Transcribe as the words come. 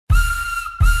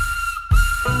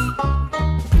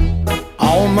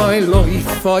my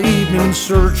life I've been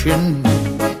searching,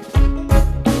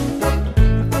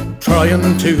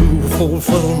 trying to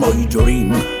fulfill my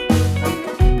dream.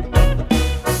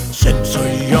 Since I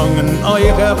was young and I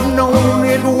have known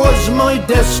it was my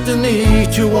destiny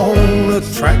to own a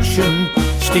traction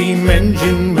steam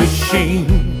engine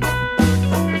machine.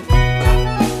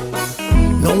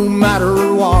 No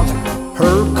matter what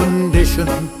her condition,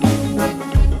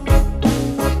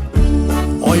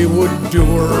 I would do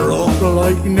her up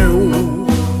like new.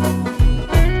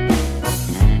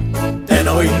 Then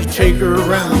I'd take her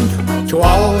round to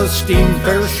all the steam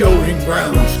fair showing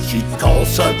grounds. She'd call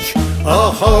such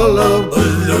a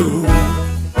hullabaloo.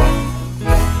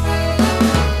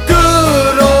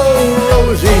 Good old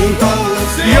Rosie,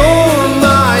 you're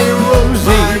my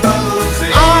Rosie.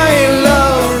 I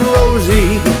love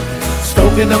Rosie.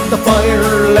 Stoking up the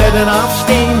fire, letting off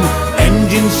steam,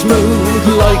 engine smooth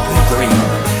like a dream.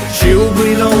 She'll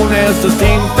be known as the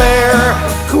steam fair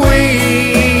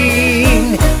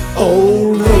queen,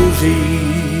 old Rosie.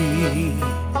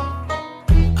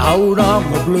 Out of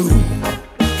the blue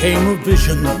came a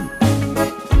vision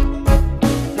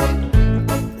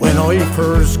when I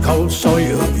first caught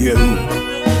sight of you.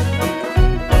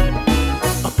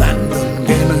 Abandoned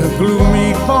in a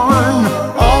gloomy barn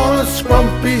on a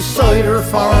scrumpy cider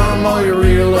farm, I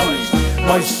realized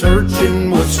my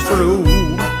searching was through.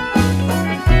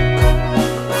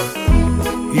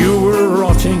 You were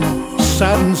rotting,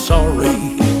 sad and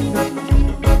sorry,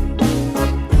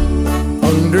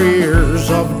 under years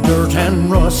of dirt and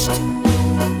rust.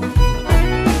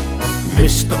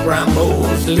 Missed the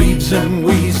brambles, leaves and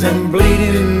weeds, and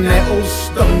bleeding nettles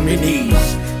stung me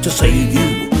knees. To save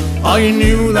you, I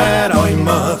knew that I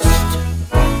must.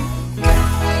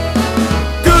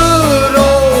 Good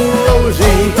old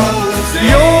Rosie,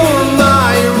 you're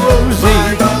my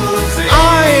Rosie.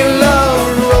 I love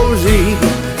Rosie.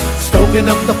 Stoking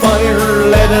up the fire,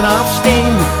 letting off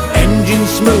steam, engine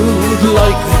smooth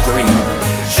like a dream.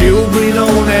 She'll be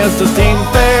known as the steam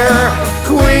fair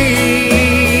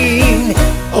queen,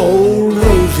 old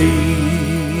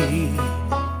Rosie.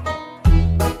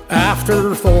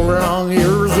 After 4 long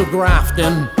years of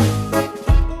grafting,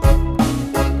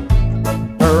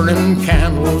 burning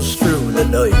candles through the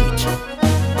night,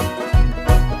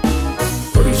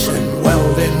 greasing,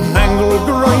 welding, angle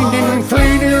grinding,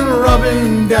 cleaning,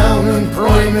 rubbing down and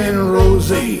priming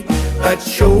Rosie at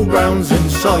showgrounds in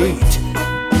sight.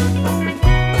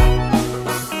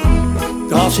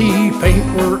 Glossy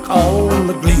paintwork, all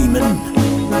the gleaming.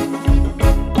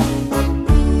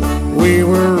 We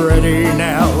were ready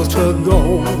now to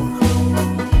go.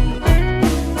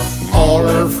 All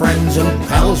our friends and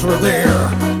pals were there,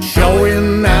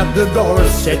 showing at the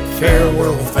Dorset Fair,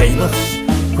 world famous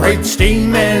great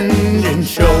steam engine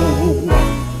show.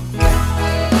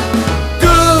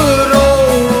 Good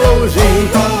old Rosie,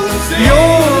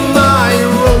 you're my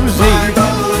Rosie.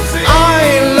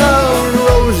 I love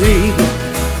Rosie.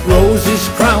 Rosie's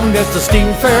crowned as the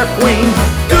steam fair queen.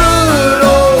 Good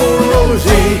old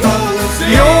Rosie,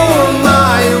 you're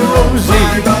my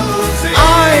Rosie.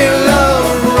 I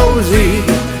love Rosie.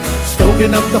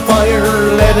 Stoking up the fire,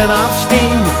 letting off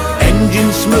steam,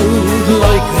 engine smooth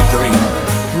like a dream.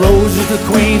 Rose is the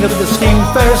queen of the steam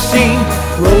fair scene.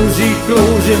 Rosie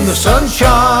glows in the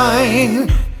sunshine,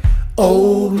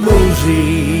 old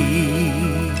Rosie.